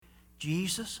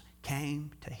Jesus came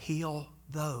to heal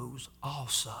those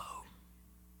also.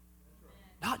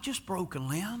 Not just broken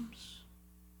limbs,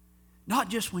 not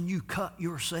just when you cut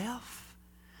yourself,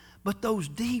 but those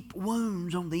deep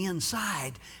wounds on the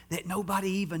inside that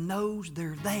nobody even knows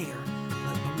they're there,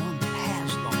 but the one that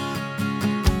has them.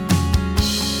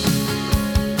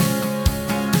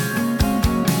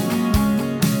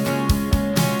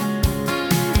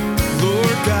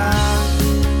 Lord God,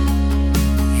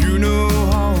 you know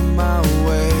all my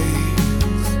ways,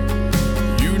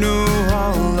 you know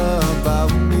all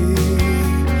about me,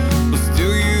 but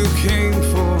still you came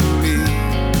for me.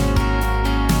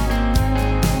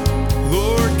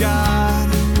 Lord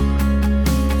God,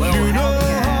 you know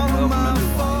all my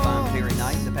faults. I'm Terry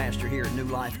Knight, the pastor here at New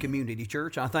Life Community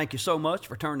Church. I thank you so much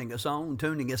for turning us on,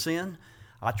 tuning us in.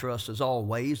 I trust, as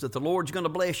always, that the Lord's going to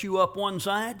bless you up one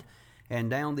side and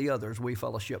down the others. We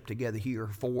fellowship together here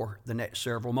for the next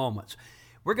several moments.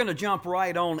 We're going to jump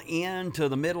right on into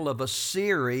the middle of a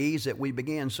series that we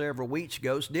began several weeks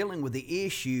ago. It's dealing with the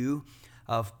issue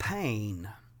of pain,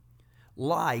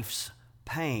 life's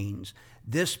pains.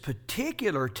 This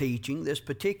particular teaching, this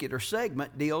particular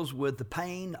segment deals with the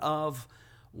pain of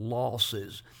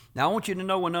losses. Now, I want you to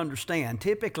know and understand,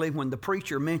 typically when the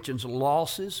preacher mentions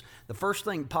losses, the first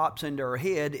thing that pops into our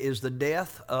head is the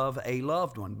death of a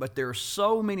loved one. But there are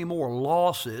so many more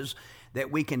losses that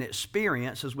we can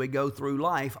experience as we go through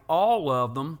life, all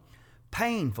of them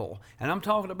painful. And I'm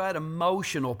talking about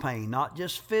emotional pain, not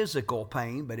just physical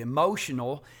pain, but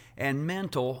emotional and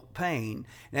mental pain.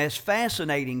 And it's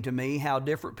fascinating to me how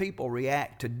different people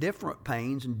react to different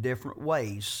pains in different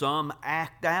ways. Some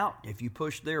act out if you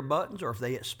push their buttons or if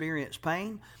they experience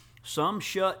pain. Some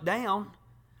shut down.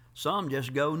 Some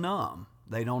just go numb.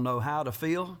 They don't know how to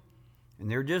feel, and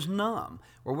they're just numb.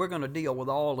 Well, we're going to deal with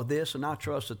all of this, and I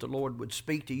trust that the Lord would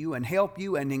speak to you and help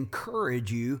you and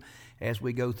encourage you as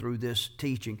we go through this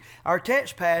teaching. Our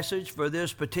text passage for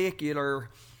this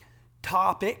particular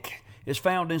topic is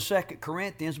found in 2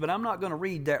 Corinthians, but I'm not going to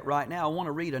read that right now. I want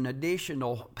to read an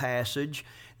additional passage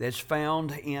that's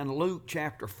found in Luke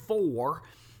chapter 4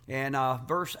 and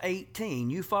verse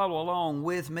 18. You follow along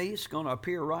with me. It's going to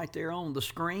appear right there on the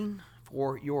screen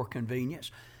for your convenience.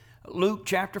 Luke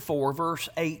chapter 4, verse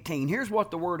 18. Here's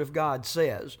what the Word of God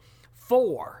says.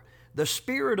 For the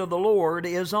Spirit of the Lord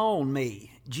is on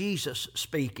me, Jesus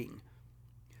speaking,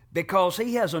 because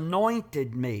He has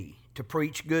anointed me to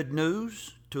preach good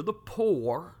news to the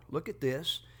poor. Look at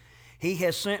this. He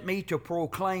has sent me to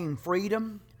proclaim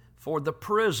freedom for the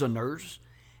prisoners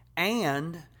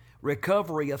and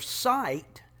recovery of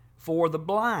sight for the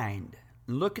blind.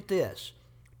 Look at this.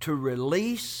 To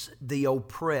release the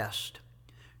oppressed.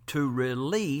 To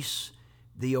release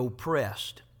the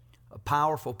oppressed. A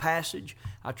powerful passage.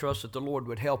 I trust that the Lord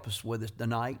would help us with it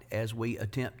tonight as we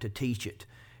attempt to teach it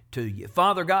to you.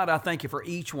 Father God, I thank you for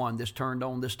each one that's turned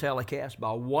on this telecast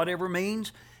by whatever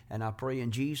means, and I pray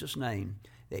in Jesus' name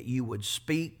that you would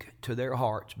speak to their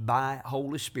hearts by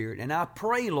Holy Spirit. And I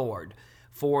pray, Lord,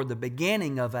 for the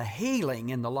beginning of a healing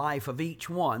in the life of each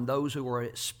one, those who are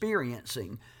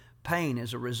experiencing pain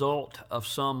as a result of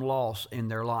some loss in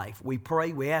their life. We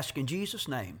pray, we ask in Jesus'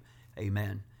 name,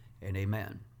 amen and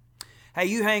amen. Hey,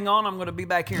 you hang on. I'm going to be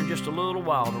back here in just a little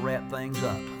while to wrap things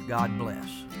up. God bless.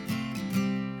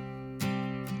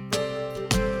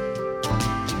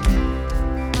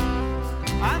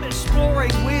 I'm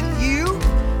exploring with you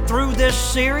through this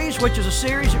series, which is a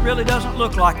series that really doesn't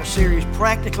look like a series.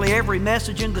 Practically every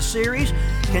message in the series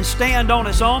can stand on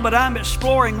its own, but I'm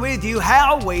exploring with you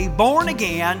how we, born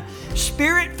again,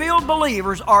 Spirit-filled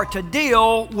believers, are to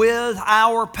deal with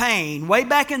our pain. Way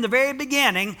back in the very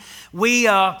beginning, we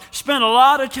spent a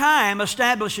lot of time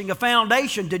establishing a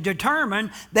foundation to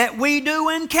determine that we do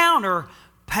encounter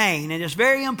pain. And it's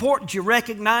very important you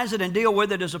recognize it and deal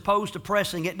with it as opposed to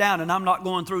pressing it down. And I'm not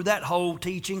going through that whole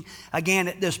teaching again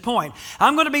at this point.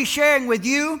 I'm going to be sharing with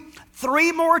you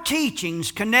 3 more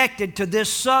teachings connected to this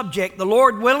subject, the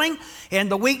Lord willing. In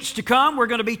the weeks to come, we're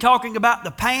going to be talking about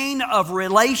the pain of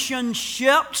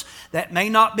relationships. That may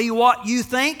not be what you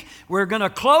think. We're going to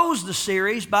close the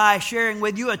series by sharing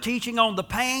with you a teaching on the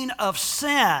pain of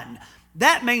sin.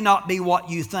 That may not be what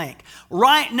you think.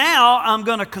 Right now, I'm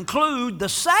going to conclude the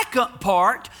second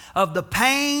part of the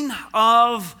pain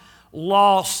of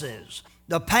losses.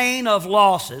 The pain of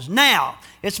losses. Now,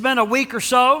 it's been a week or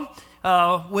so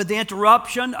with the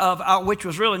interruption of, which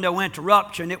was really no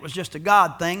interruption. It was just a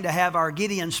God thing to have our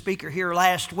Gideon speaker here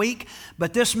last week.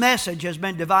 But this message has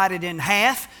been divided in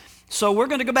half. So we're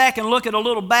going to go back and look at a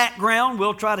little background.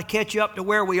 We'll try to catch you up to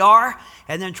where we are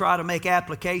and then try to make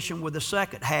application with the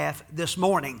second half this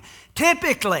morning.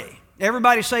 Typically,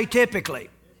 everybody say typically.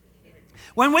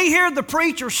 When we hear the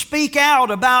preacher speak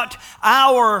out about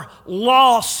our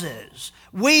losses,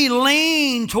 we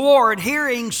lean toward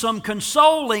hearing some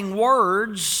consoling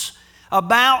words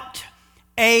about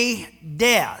a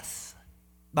death.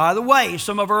 By the way,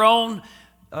 some of our own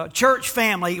church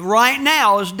family right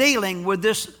now is dealing with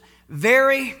this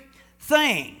very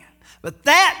thing. But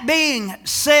that being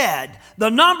said,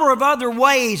 the number of other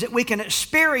ways that we can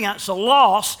experience a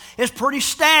loss is pretty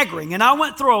staggering. And I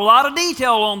went through a lot of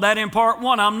detail on that in part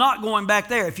one. I'm not going back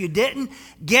there. If you didn't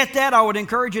get that, I would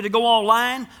encourage you to go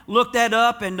online, look that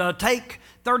up, and take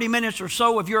 30 minutes or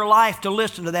so of your life to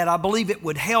listen to that. I believe it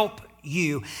would help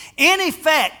you. In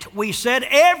effect, we said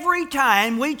every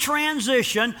time we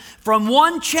transition from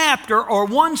one chapter or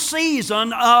one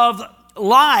season of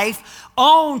life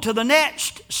on to the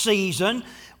next season,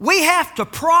 we have to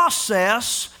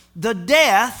process the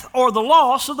death or the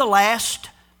loss of the last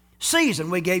season.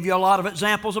 We gave you a lot of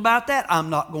examples about that. I'm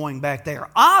not going back there.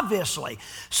 Obviously,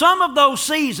 some of those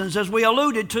seasons, as we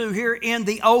alluded to here in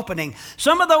the opening,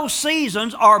 some of those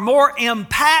seasons are more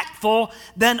impactful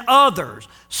than others.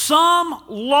 Some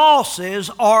losses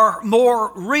are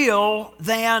more real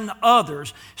than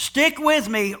others. Stick with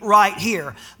me right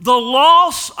here. The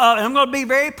loss of, and I'm going to be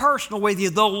very personal with you,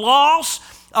 the loss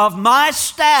of my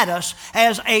status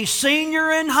as a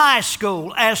senior in high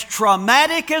school, as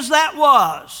traumatic as that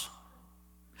was,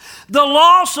 the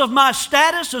loss of my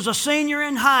status as a senior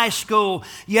in high school,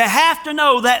 you have to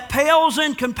know that pales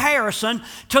in comparison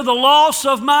to the loss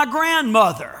of my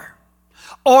grandmother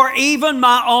or even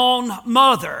my own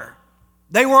mother.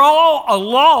 They were all a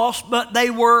loss, but they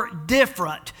were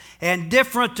different, and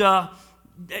different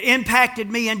impacted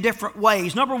me in different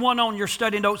ways. Number one on your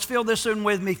study notes, fill this in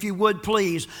with me if you would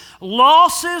please.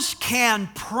 Losses can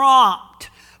prompt.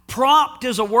 Prompt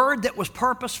is a word that was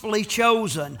purposefully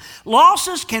chosen.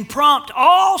 Losses can prompt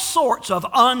all sorts of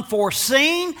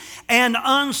unforeseen and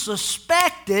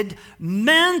unsuspected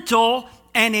mental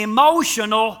and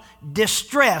emotional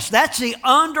distress. That's the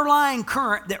underlying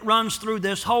current that runs through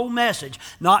this whole message.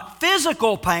 Not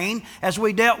physical pain, as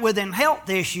we dealt with in health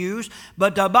issues,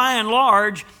 but by and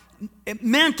large,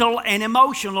 mental and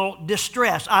emotional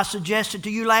distress. I suggested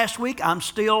to you last week, I'm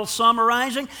still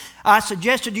summarizing, I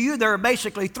suggested to you there are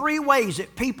basically three ways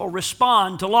that people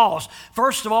respond to loss.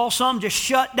 First of all, some just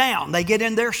shut down. They get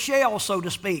in their shell, so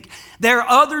to speak. There are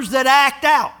others that act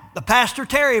out. The Pastor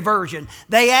Terry version,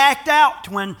 they act out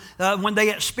when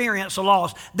they experience a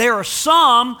loss. There are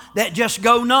some that just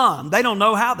go numb. They don't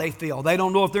know how they feel. They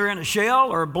don't know if they're in a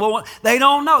shell or blowing. They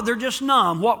don't know. They're just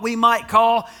numb, what we might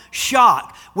call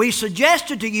shock. We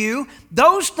suggested to you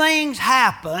those things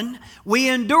happen. We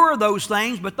endure those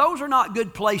things, but those are not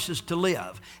good places to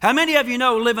live. How many of you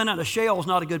know living in a shell is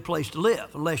not a good place to live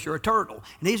unless you're a turtle?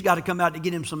 And he's got to come out to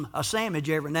get him a sandwich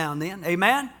every now and then.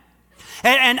 Amen?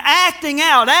 And acting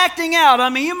out. I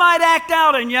mean, you might act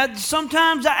out, and yet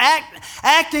sometimes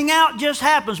acting out just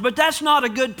happens, but that's not a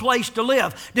good place to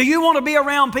live. Do you want to be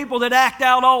around people that act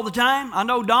out all the time? I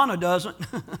know Donna doesn't.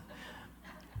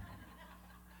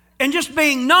 And just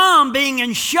being numb, being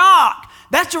in shock,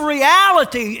 that's a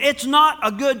reality. It's not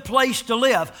a good place to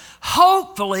live.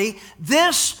 Hopefully,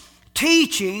 this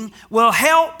teaching will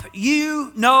help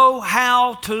you know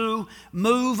how to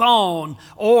move on,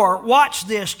 or watch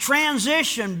this,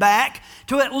 transition back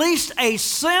to at least a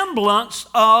semblance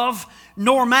of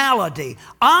normality.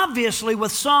 Obviously,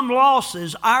 with some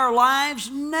losses, our lives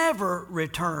never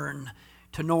return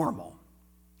to normal.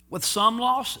 With some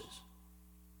losses.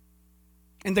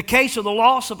 In the case of the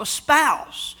loss of a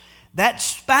spouse, that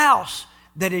spouse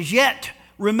that is yet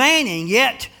remaining,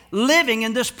 yet living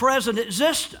in this present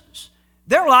existence,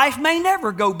 their life may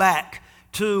never go back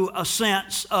to a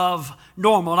sense of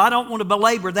normal. And I don't want to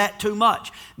belabor that too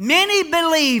much. Many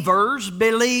believers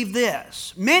believe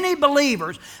this. Many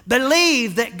believers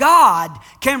believe that God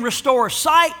can restore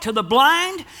sight to the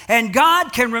blind, and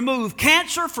God can remove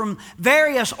cancer from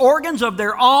various organs of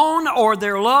their own or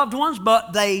their loved ones,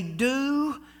 but they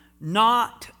do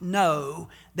not know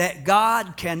that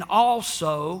God can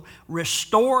also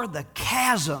restore the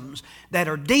chasms that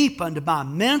are deepened by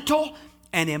mental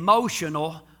and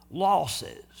emotional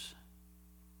losses.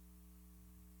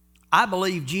 I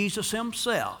believe Jesus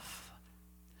himself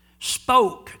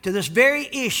spoke to this very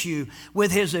issue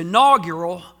with his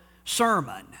inaugural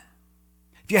sermon.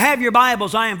 If you have your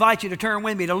Bibles, I invite you to turn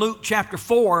with me to Luke chapter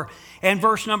 4 and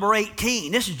verse number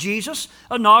 18. This is Jesus'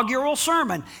 inaugural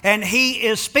sermon, and he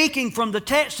is speaking from the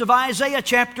text of Isaiah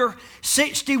chapter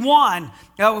 61,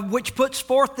 which puts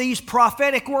forth these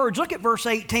prophetic words. Look at verse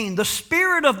 18. The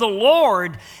Spirit of the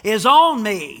Lord is on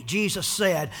me, Jesus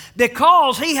said,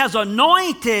 because he has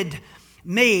anointed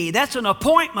me. That's an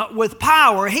appointment with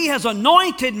power. He has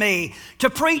anointed me to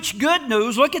preach good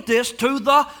news, look at this, to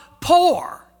the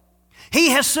poor. He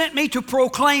has sent me to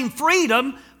proclaim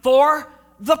freedom for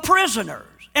the prisoners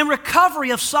and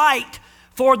recovery of sight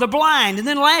for the blind. And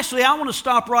then lastly, I want to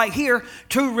stop right here,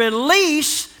 to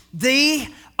release the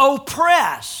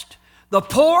oppressed. The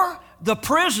poor, the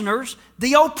prisoners,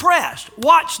 the oppressed.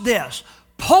 Watch this.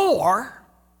 Poor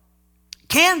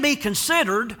can be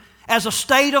considered as a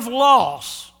state of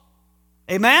loss.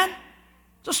 Amen?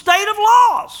 It's a state of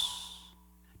loss.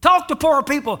 Talk to poor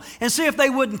people and see if they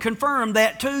wouldn't confirm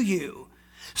that to you.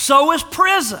 So is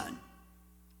prison.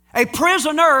 A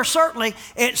prisoner certainly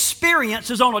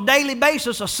experiences on a daily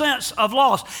basis a sense of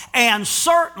loss. And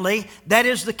certainly that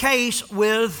is the case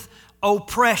with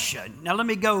oppression. Now let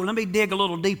me dig a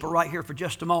little deeper right here for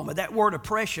just a moment. That word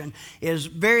oppression is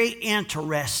very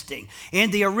interesting. In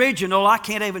the original, I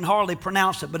can't even hardly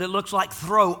pronounce it, but it looks like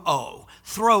throw-o.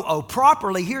 Throw-o.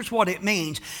 Properly, here's what it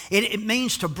means. It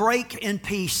means to break in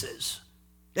pieces.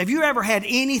 Have you ever had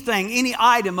any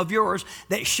item of yours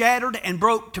that shattered and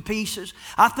broke to pieces?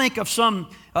 I think of some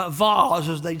vase,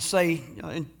 as they'd say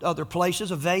in other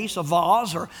places, a vase, a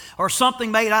vase, or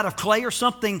something made out of clay, or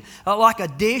something like a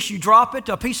dish. You drop it,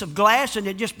 a piece of glass, and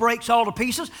it just breaks all to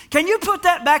pieces. Can you put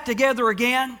that back together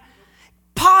again?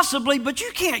 Possibly, but you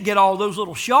can't get all those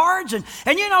little shards. And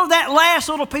you know that last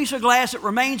little piece of glass that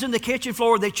remains in the kitchen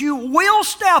floor that you will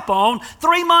step on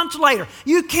 3 months later.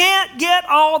 You can't get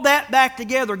all that back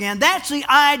together again. That's the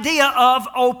idea of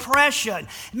oppression.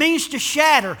 It means to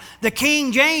shatter. The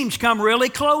King James come really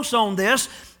close on this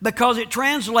because it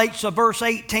translates to verse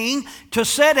 18, to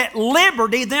set at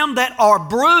liberty them that are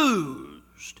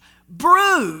bruised.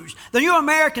 Bruised. The New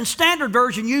American Standard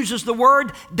Version uses the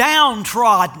word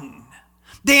downtrodden.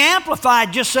 The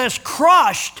Amplified just says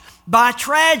crushed by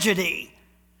tragedy.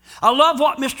 I love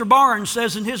what Mr. Barnes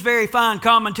says in his very fine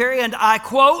commentary, and I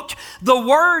quote, "The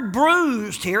word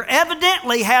bruised here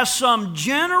evidently has some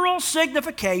general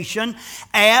signification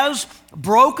as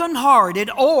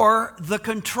brokenhearted or the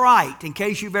contrite," in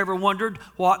case you've ever wondered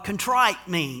what contrite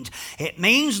means. It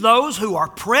means those who are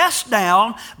pressed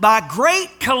down by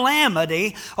great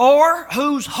calamity or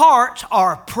whose hearts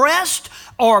are pressed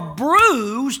or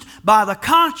bruised by the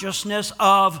consciousness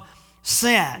of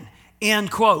sin.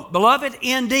 End quote. Beloved,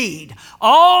 indeed,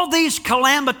 all these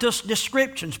calamitous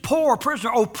descriptions, poor,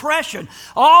 prisoner, oppression,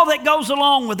 all that goes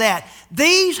along with that,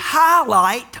 these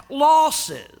highlight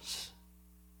losses.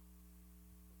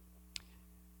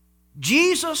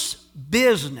 Jesus'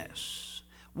 business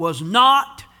was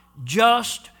not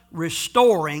just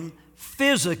restoring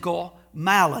physical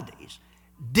maladies.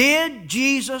 Did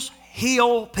Jesus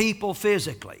heal people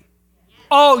physically?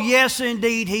 Oh, yes,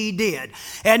 indeed, he did.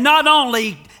 And not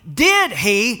only did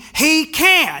he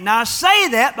can. Now, I say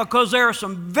that because there are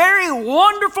some very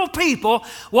wonderful people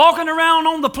walking around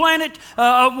on the planet,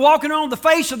 walking on the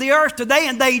face of the earth today,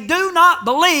 and they do not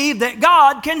believe that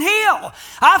God can heal.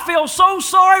 I feel so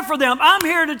sorry for them. I'm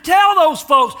here to tell those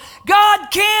folks,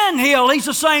 God can heal. He's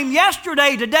the same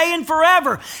yesterday, today, and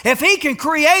forever. If he can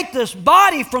create this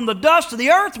body from the dust of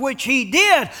the earth, which he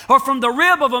did, or from the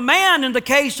rib of a man in the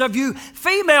case of you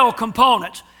female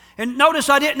components. And notice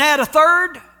I didn't add a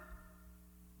third.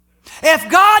 If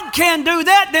God can do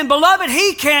that, then beloved,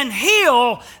 he can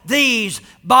heal these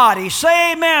bodies.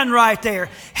 Say amen right there.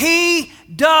 He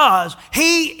does.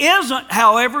 He isn't,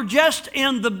 however, just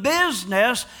in the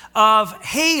business of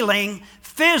healing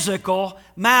physical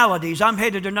maladies. I'm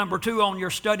headed to number 2 on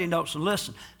your study notes. And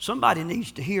listen, somebody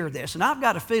needs to hear this. And I've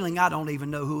got a feeling I don't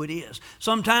even know who it is.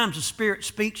 Sometimes the Spirit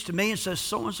speaks to me and says,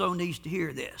 so-and-so needs to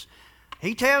hear this.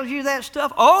 He tells you that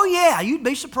stuff? Oh, yeah, you'd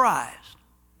be surprised.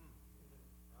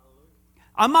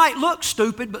 I might look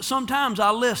stupid, but sometimes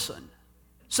I listen.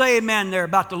 Say amen there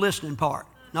about the listening part,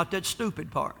 not that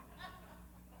stupid part.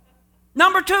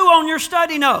 Number 2 on your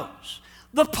study notes,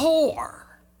 the poor,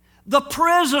 the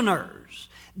prisoners,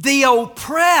 the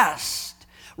oppressed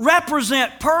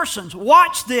represent persons,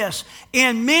 watch this,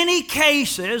 in many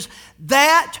cases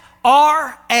that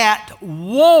are at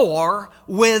war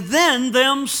within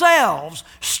themselves,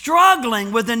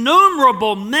 struggling with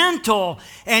innumerable mental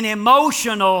and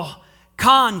emotional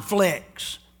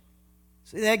conflicts.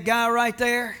 See that guy right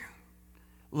there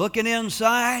looking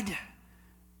inside?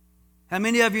 How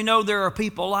many of you know there are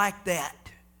people like that?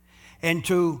 And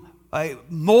to a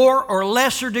more or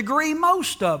lesser degree,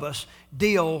 most of us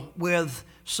deal with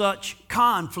such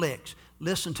conflicts.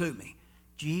 Listen to me.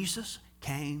 Jesus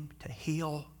came to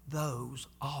heal those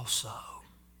also.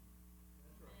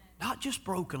 Not just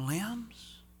broken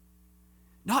limbs,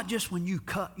 not just when you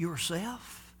cut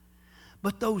yourself,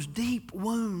 But those deep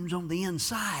wounds on the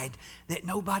inside that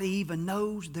nobody even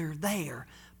knows they're there,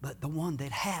 but the one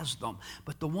that has them,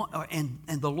 but the one,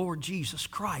 and the Lord Jesus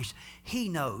Christ, He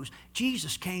knows.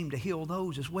 Jesus came to heal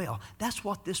those as well. That's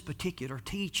what this particular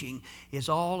teaching is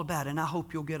all about, and I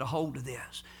hope you'll get a hold of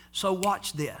this. So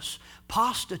watch this.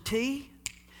 Pastor T,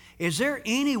 is there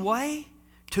any way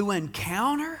to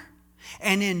encounter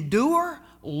and endure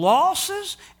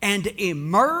losses and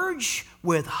emerge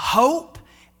with hope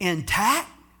intact?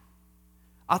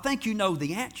 I think you know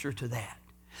the answer to that.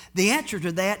 The answer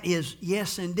to that is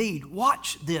yes, indeed.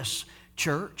 Watch this,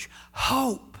 church.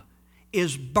 Hope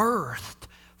is birthed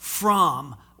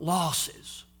from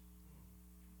losses.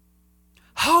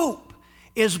 Hope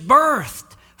is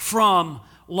birthed from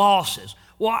losses.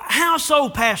 Well, how so,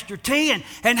 Pastor T?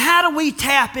 And how do we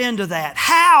tap into that?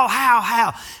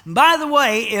 How? And by the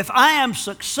way, if I am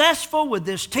successful with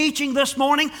this teaching this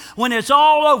morning, when it's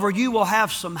all over, you will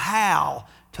have some how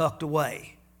tucked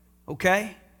away.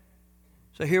 Okay?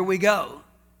 So here we go.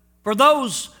 For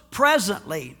those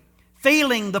presently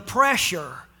feeling the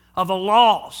pressure of a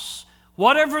loss,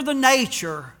 whatever the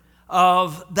nature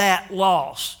of that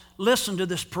loss, listen to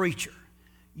this preacher.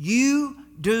 You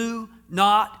do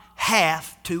not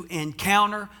have to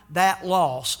encounter that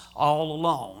loss all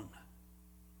alone.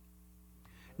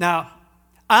 Now,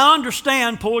 I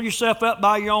understand, pull yourself up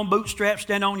by your own bootstraps,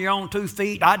 stand on your own 2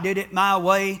 feet. I did it my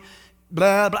way.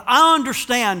 Blah, blah. I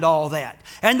understand all that.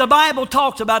 And the Bible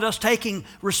talks about us taking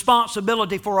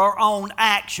responsibility for our own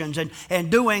actions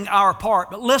and doing our part.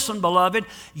 But listen, beloved,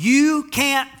 you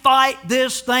can't fight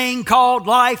this thing called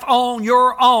life on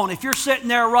your own. If you're sitting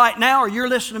there right now or you're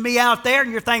listening to me out there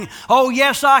and you're thinking, oh,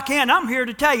 yes, I can, I'm here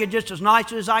to tell you just as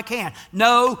nice as I can.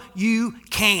 No, you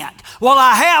can't. Well,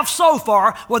 I have so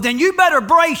far. Well, then you better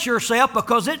brace yourself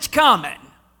because it's coming.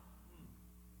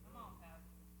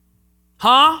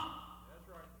 Huh?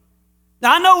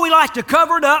 Now, I know we like to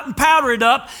cover it up and powder it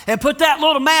up and put that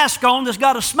little mask on that's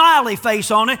got a smiley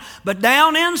face on it, but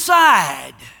down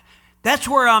inside, that's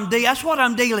what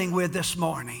I'm dealing with this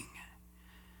morning.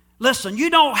 Listen, you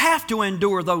don't have to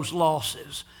endure those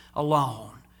losses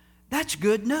alone. That's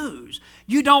good news.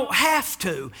 You don't have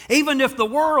to. Even if the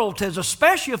world tells,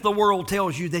 especially if the world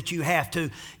tells you that you have to,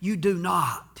 you do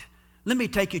not. Let me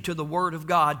take you to the Word of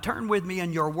God. Turn with me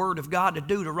in your Word of God to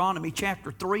Deuteronomy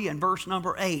chapter 3 and verse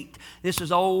number 8. This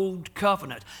is Old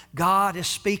Covenant. God is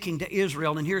speaking to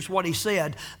Israel, and here's what He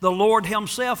said. The Lord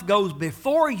Himself goes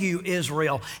before you,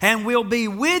 Israel, and will be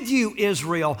with you,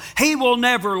 Israel. He will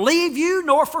never leave you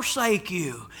nor forsake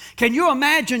you. Can you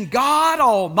imagine God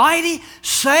Almighty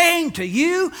saying to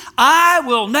you, I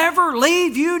will never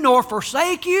leave you nor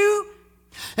forsake you?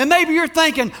 And maybe you're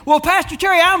thinking, well, Pastor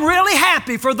Terry, I'm really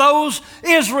happy for those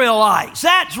Israelites.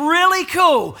 That's really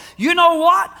cool. You know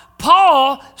what?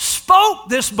 Paul spoke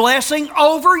this blessing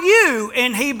over you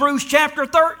in Hebrews chapter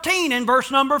 13 and verse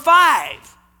number 5.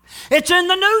 It's in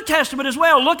the New Testament as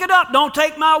well. Look it up. Don't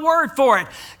take my word for it.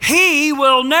 He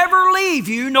will never leave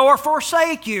you nor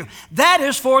forsake you. That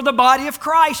is for the body of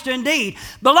Christ indeed.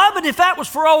 Beloved, if that was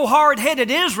for old hard-headed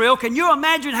Israel, can you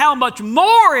imagine how much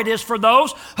more it is for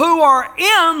those who are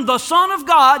in the Son of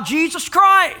God, Jesus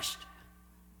Christ?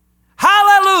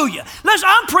 Hallelujah. Listen,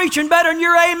 I'm preaching better than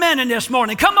your amen in this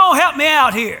morning. Come on, help me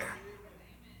out here.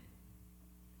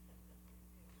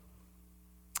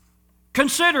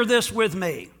 Consider this with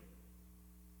me.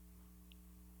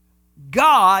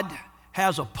 God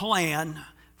has a plan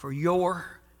for your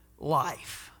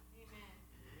life.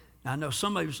 Now, I know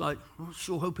somebody's like, I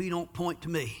sure hope he don't point to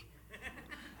me.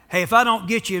 Hey, if I don't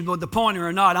get you with the pointer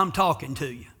or not, I'm talking to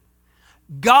you.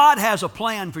 God has a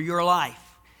plan for your life.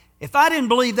 If I didn't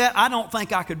believe that, I don't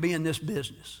think I could be in this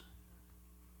business.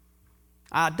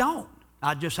 I don't.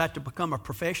 I just have to become a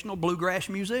professional bluegrass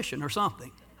musician or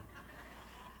something.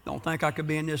 Don't think I could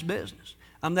be in this business.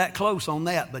 I'm that close on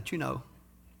that, but you know,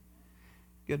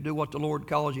 you got to do what the Lord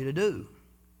calls you to do.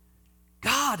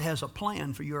 God has a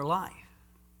plan for your life.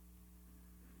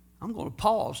 I'm going to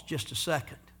pause just a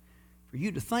second for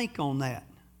you to think on that.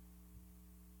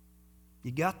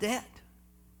 You got that?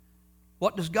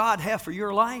 What does God have for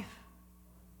your life?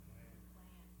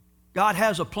 God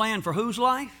has a plan for whose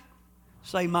life?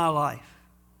 Say, my life.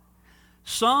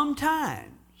 Sometimes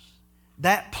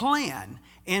that plan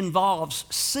involves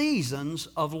seasons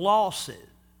of losses.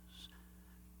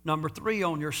 Number 3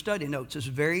 on your study notes is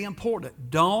very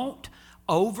important. Don't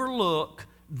overlook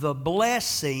the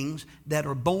blessings that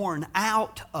are born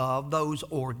out of those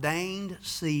ordained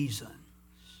seasons.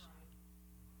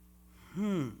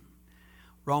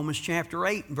 Romans chapter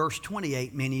 8 and verse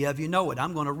 28, many of you know it.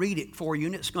 I'm going to read it for you,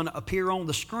 and it's going to appear on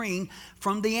the screen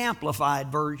from the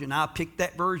Amplified Version. I picked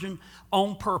that version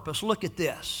on purpose. Look at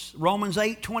this. Romans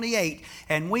 8:28,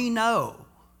 and we know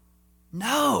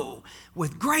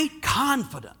with great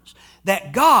confidence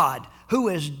that God, who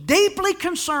is deeply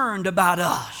concerned about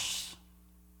us,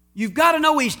 you've got to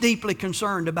know He's deeply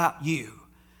concerned about you,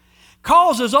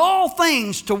 causes all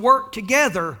things to work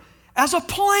together as a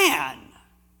plan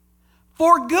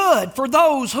for good for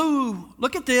those who,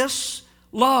 look at this,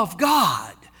 love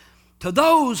God, to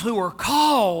those who are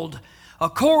called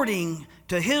according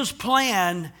to His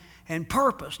plan and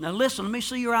purpose. Now listen, let me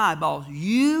see your eyeballs.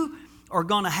 You are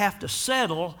going to have to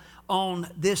settle on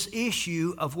this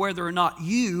issue of whether or not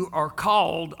you are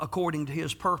called according to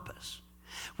His purpose.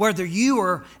 Whether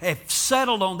you have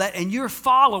settled on that and you're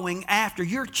following after,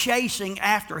 you're chasing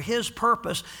after His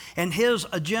purpose and His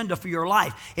agenda for your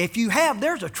life. If you have,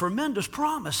 there's a tremendous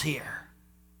promise here.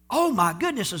 Oh my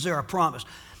goodness, is there a promise?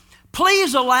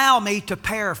 Please allow me to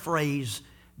paraphrase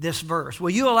this verse.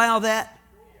 Will you allow that?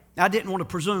 I didn't want to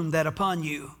presume that upon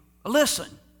you. Listen,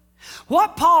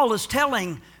 what Paul is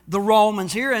telling the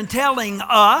Romans here and telling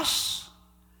us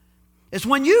is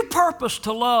when you purpose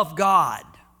to love God,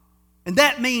 and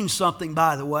that means something,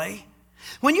 by the way.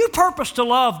 When you purpose to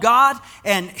love God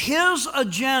and His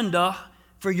agenda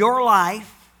for your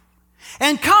life,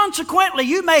 and consequently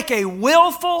you make a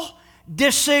willful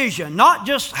decision, not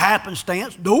just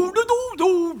happenstance,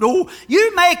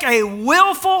 you make a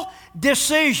willful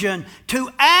decision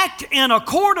to act in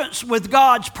accordance with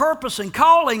God's purpose and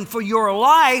calling for your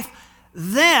life,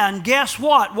 then guess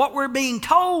what? What we're being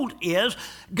told is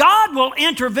God will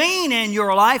intervene in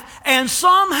your life, and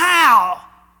somehow,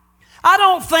 I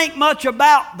don't think much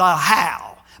about the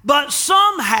how, but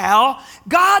somehow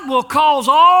God will cause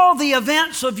all the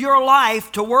events of your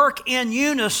life to work in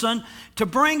unison to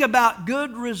bring about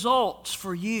good results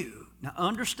for you. Now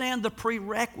understand the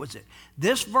prerequisite.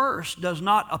 This verse does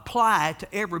not apply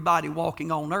to everybody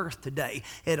walking on earth today.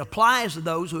 It applies to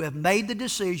those who have made the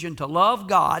decision to love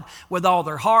God with all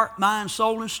their heart, mind,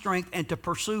 soul, and strength, and to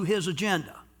pursue His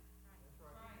agenda.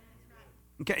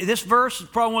 Okay, this verse is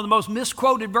probably one of the most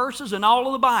misquoted verses in all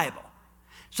of the Bible.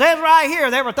 It says right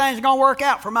here that everything's going to work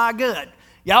out for my good.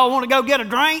 Y'all want to go get a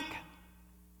drink?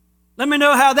 Let me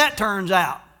know how that turns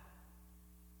out.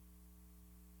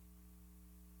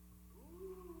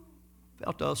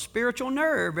 Felt a spiritual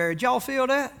nerve there. Did y'all feel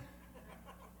that?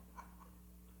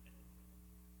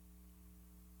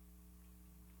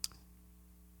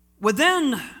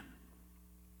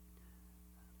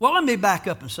 Let me back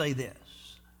up and say this.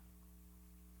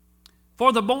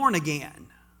 For the born again,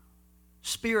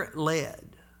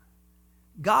 Spirit-led,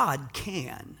 God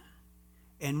can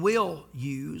and will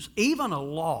use even a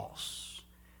loss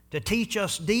to teach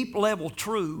us deep-level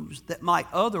truths that might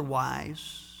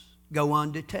otherwise go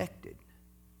undetected.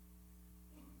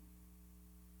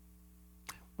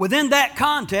 Within that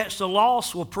context, a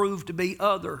loss will prove to be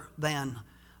other than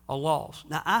a loss.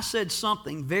 Now, I said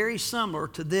something very similar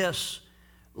to this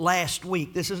last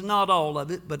week. This is not all of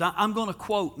it, but I'm going to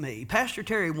quote me. Pastor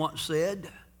Terry once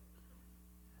said,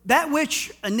 "That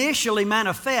which initially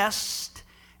manifests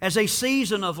as a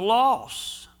season of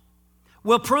loss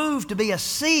will prove to be a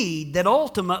seed that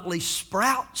ultimately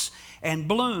sprouts and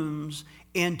blooms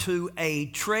into a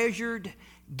treasured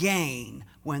gain.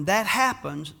 When that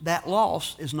happens, that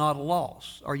loss is not a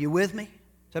loss." Are you with me?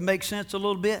 Does that make sense a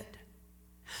little bit?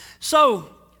 So,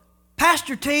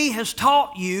 Pastor T has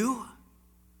taught you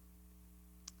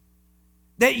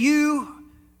that you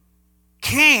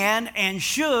can and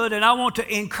should, and I want to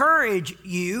encourage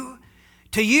you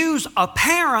to use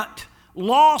apparent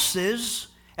losses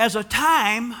as a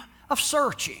time of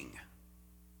searching.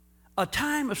 A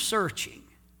time of searching.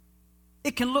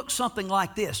 It can look something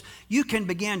like this. You can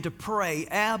begin to pray,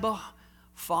 "Abba,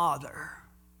 Father,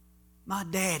 my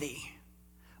Daddy,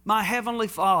 my Heavenly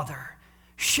Father,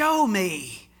 show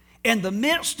me in the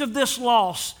midst of this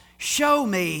loss, show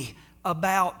me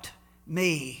about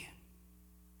me.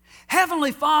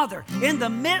 Heavenly Father, in the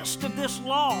midst of this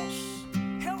loss,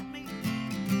 help me."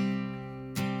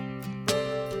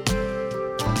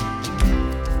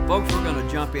 Folks, we're going to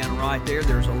jump in right there.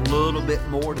 There's a little bit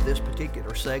more to this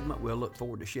particular segment. We'll look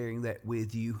forward to sharing that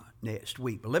with you next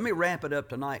week. But let me wrap it up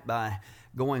tonight by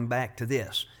going back to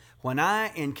this. When I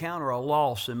encounter a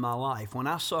loss in my life, when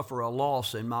I suffer a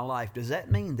loss in my life, does that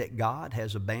mean that God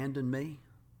has abandoned me?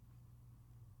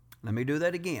 Let me do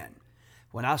that again.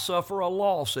 When I suffer a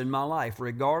loss in my life,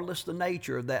 regardless the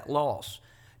nature of that loss,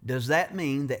 does that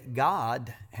mean that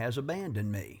God has abandoned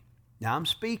me? Now, I'm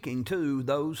speaking to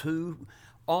those who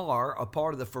are a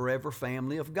part of the forever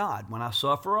family of God. When I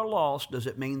suffer a loss, does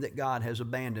it mean that God has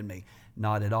abandoned me?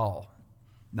 Not at all.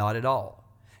 Not at all.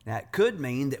 Now, it could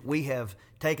mean that we have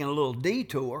taken a little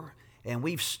detour and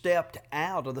we've stepped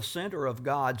out of the center of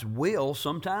God's will.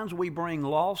 Sometimes we bring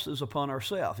losses upon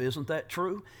ourselves. Isn't that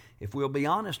true? If we'll be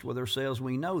honest with ourselves,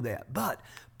 we know that. But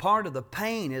part of the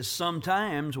pain is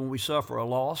sometimes when we suffer a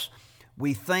loss,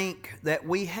 we think that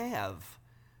we have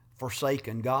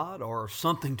forsaken God or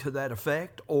something to that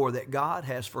effect, or that God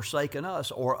has forsaken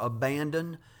us or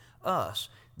abandoned us.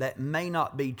 That may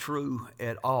not be true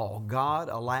at all. God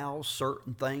allows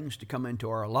certain things to come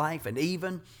into our life, and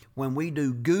even when we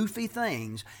do goofy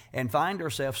things and find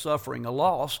ourselves suffering a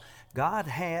loss, God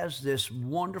has this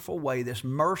wonderful way, this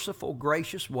merciful,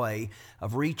 gracious way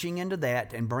of reaching into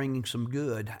that and bringing some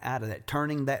good out of that,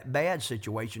 turning that bad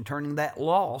situation, turning that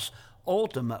loss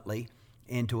ultimately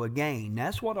into a gain.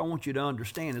 That's what I want you to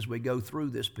understand as we go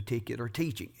through this particular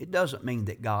teaching. It doesn't mean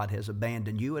that God has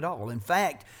abandoned you at all. In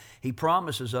fact, He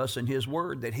promises us in His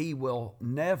Word that He will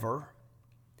never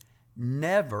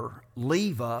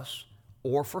leave us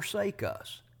or forsake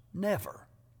us. Never.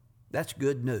 That's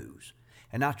good news.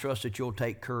 And I trust that you'll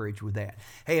take courage with that.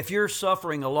 Hey, if you're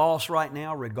suffering a loss right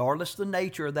now, regardless of the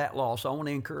nature of that loss, I want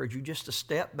to encourage you just to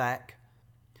step back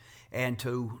and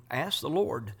to ask the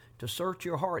Lord to search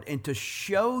your heart and to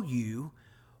show you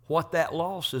what that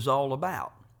loss is all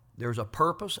about. There's a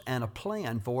purpose and a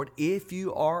plan for it if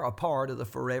you are a part of the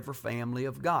forever family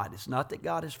of God. It's not that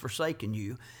God has forsaken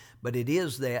you, but it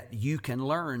is that you can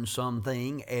learn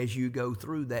something as you go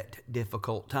through that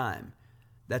difficult time.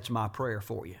 That's my prayer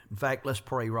for you. In fact, let's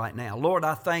pray right now. Lord,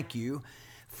 I thank you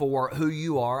for who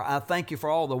you are. I thank you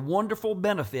for all the wonderful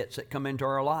benefits that come into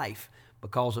our life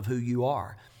because of who you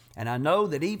are. And I know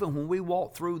that even when we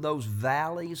walk through those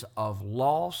valleys of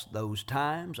loss, those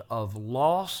times of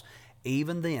loss,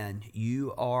 even then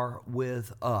you are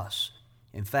with us.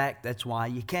 In fact, that's why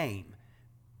you came,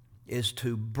 is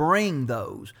to bring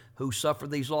those who suffer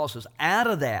these losses out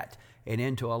of that and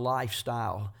into a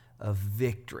lifestyle of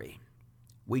victory.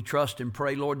 We trust and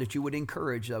pray, Lord, that you would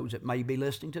encourage those that may be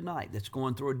listening tonight that's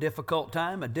going through a difficult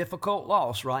time, a difficult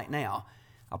loss right now.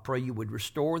 I pray you would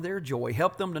restore their joy,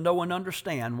 help them to know and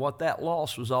understand what that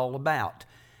loss was all about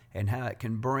and how it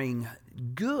can bring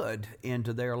good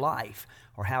into their life,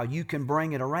 or how you can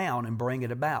bring it around and bring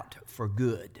it about for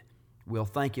good. We'll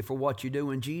thank you for what you do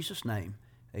in Jesus' name.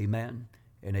 Amen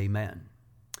and amen.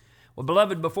 Well,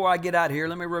 beloved, before I get out here,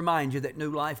 let me remind you that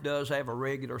New Life does have a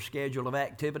regular schedule of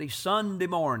activity Sunday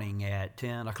morning at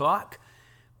 10 o'clock.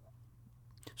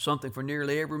 Something for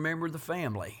nearly every member of the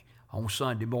family on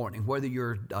Sunday morning. Whether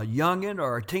you're a youngin'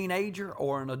 or a teenager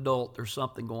or an adult, there's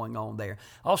something going on there.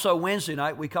 Also, Wednesday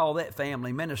night, we call that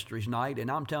Family Ministries Night,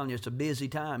 and I'm telling you, it's a busy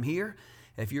time here.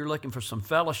 If you're looking for some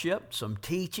fellowship, some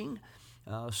teaching,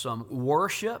 some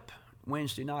worship,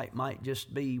 Wednesday night might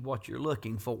just be what you're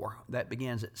looking for. That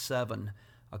begins at 7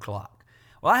 o'clock.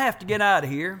 Well, I have to get out of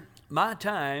here. My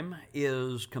time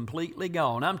is completely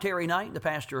gone. I'm Terry Knight, the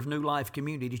pastor of New Life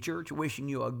Community Church, wishing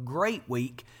you a great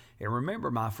week. And remember,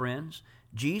 my friends,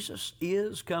 Jesus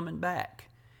is coming back.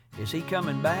 Is He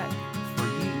coming back